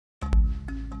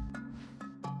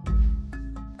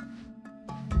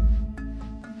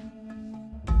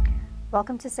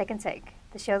Welcome to Second Take,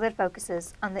 the show that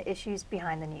focuses on the issues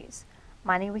behind the news.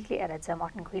 Mining Weekly editor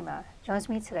Martin Creamer joins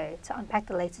me today to unpack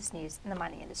the latest news in the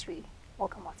mining industry.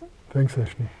 Welcome, Martin. Thanks,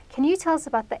 Ashley. Can you tell us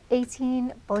about the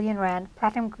 18 billion rand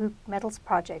platinum group metals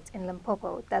project in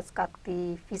Limpopo that's got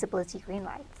the feasibility green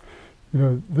light? You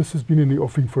know, this has been in the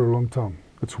offing for a long time.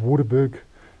 It's Waterberg,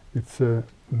 it's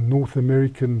North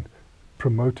American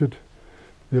promoted.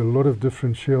 There are a lot of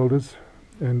different shareholders,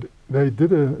 and they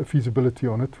did a feasibility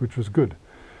on it, which was good.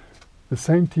 The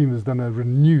same team has done a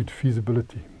renewed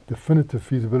feasibility, definitive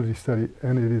feasibility study,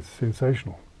 and it is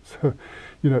sensational. So,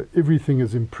 you know, everything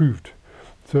is improved.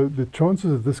 So the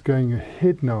chances of this going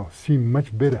ahead now seem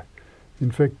much better.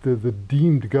 In fact, the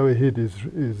deemed go ahead is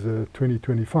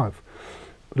 2025.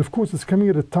 But of course, it's coming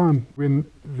at a time when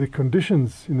the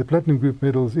conditions in the platinum group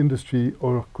metals industry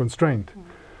are constrained.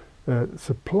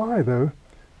 Supply, though,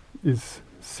 is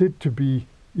said to be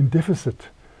in deficit.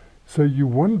 So you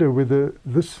wonder whether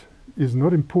this is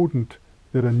not important,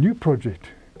 that a new project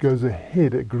goes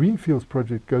ahead, a greenfields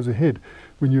project goes ahead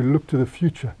when you look to the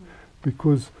future,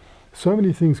 because so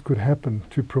many things could happen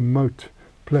to promote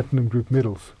platinum group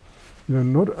metals. You know,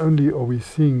 not only are we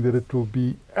seeing that it will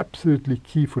be absolutely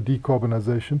key for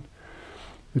decarbonisation,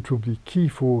 it will be key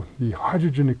for the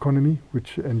hydrogen economy,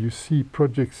 and you see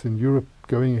projects in Europe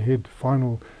going ahead,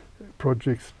 final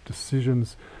projects,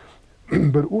 decisions,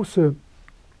 but also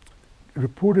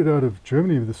reported out of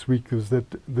Germany this week is that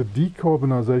the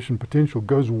decarbonisation potential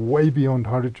goes way beyond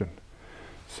hydrogen.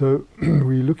 So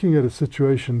we're looking at a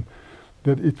situation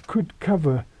that it could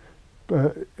cover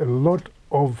a lot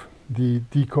of the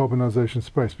decarbonisation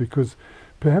space, because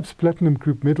perhaps platinum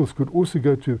group metals could also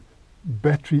go to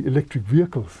battery electric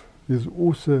vehicles. There's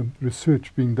also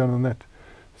research being done on that.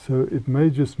 So it may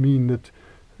just mean that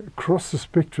across the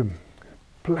spectrum,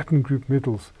 platinum group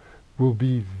metals will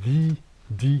be the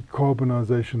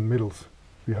decarbonisation metals.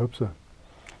 We hope so.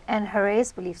 And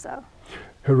Heraeus believes so?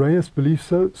 Heraeus believes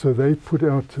so. So they put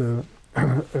out a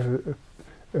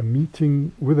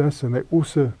meeting with us, and they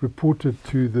also reported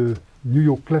to the New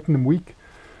York Platinum Week,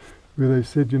 where they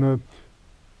said, you know,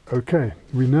 okay,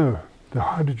 we know the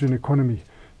hydrogen economy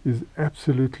is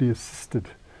absolutely assisted,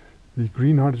 the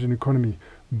green hydrogen economy,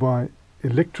 by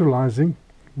electrolyzing,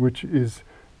 which is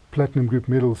platinum group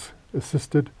metals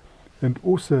assisted, and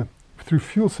also through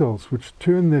fuel cells, which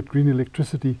turn that green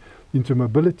electricity into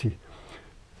mobility,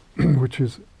 which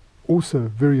is also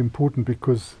very important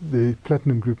because the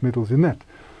platinum group metals in that.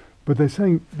 But they're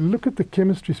saying, look at the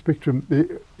chemistry spectrum. There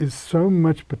is so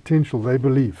much potential, they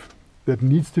believe, that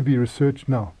needs to be researched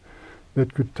now,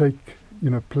 that could take, you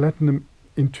know, platinum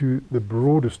into the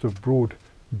broadest of broad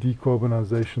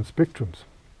decarbonisation spectrums.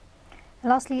 And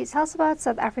lastly, tell us about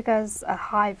South Africa's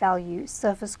high-value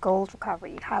surface gold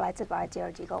recovery, highlighted by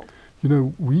DRDGold. You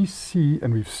know, we see,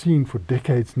 and we've seen for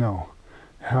decades now,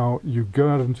 how you go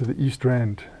out into the East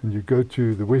Rand and you go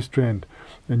to the West Rand,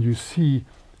 and you see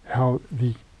how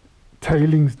the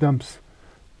tailings dumps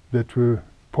that were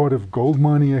part of gold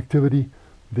mining activity,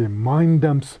 their mine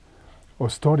dumps, are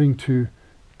starting to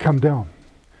come down.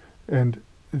 And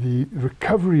the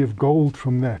recovery of gold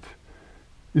from that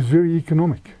is very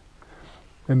economic.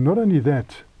 And not only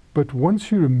that, but once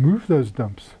you remove those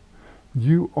dumps,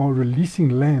 you are releasing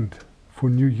land for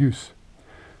new use.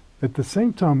 At the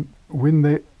same time, when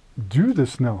they do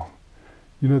this now,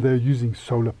 you know, they're using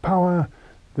solar power,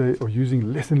 they are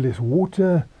using less and less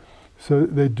water, so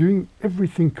they're doing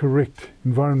everything correct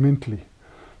environmentally.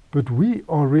 But we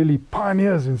are really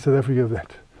pioneers in South Africa of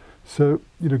that. So,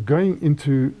 you know, going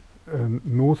into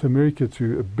North America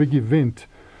to a big event,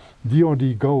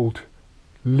 DRDGold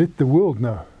let the world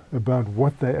know about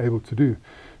what they're able to do,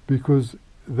 because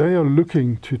they are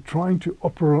looking to trying to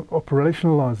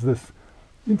operationalize this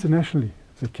internationally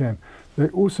if they can.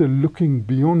 They're also looking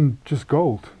beyond just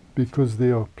gold, because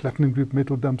there are platinum group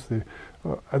metal dumps, there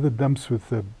are other dumps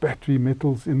with battery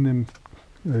metals in them.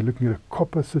 They're looking at a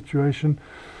copper situation.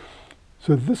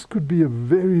 So this could be a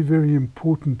very, very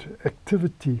important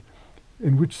activity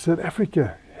in which South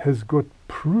Africa has got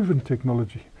proven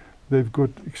technology. They've got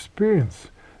experience.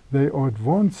 They are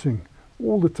advancing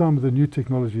all the time with the new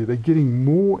technology. They're getting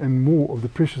more and more of the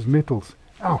precious metals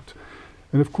out.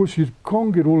 And of course, you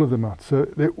can't get all of them out. So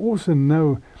they also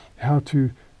know how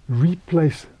to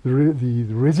replace the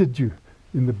residue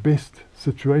in the best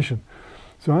situation.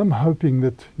 So I'm hoping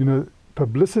that, you know,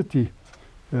 publicity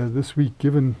this week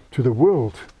given to the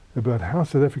world about how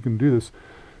South Africa can do this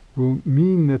will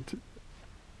mean that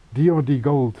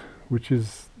DRDGold, which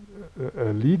is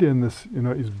a leader in this, you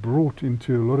know, is brought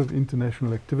into a lot of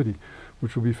international activity,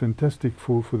 which will be fantastic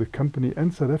for the company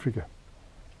and South Africa.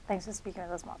 Thanks for speaking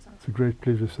with us, Martin. It's a great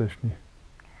pleasure, Sashni.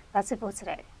 That's it for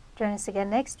today. Join us again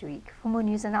next week for more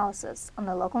news analysis on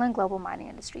the local and global mining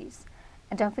industries.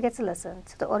 And don't forget to listen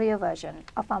to the audio version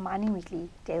of our Mining Weekly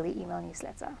daily email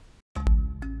newsletter.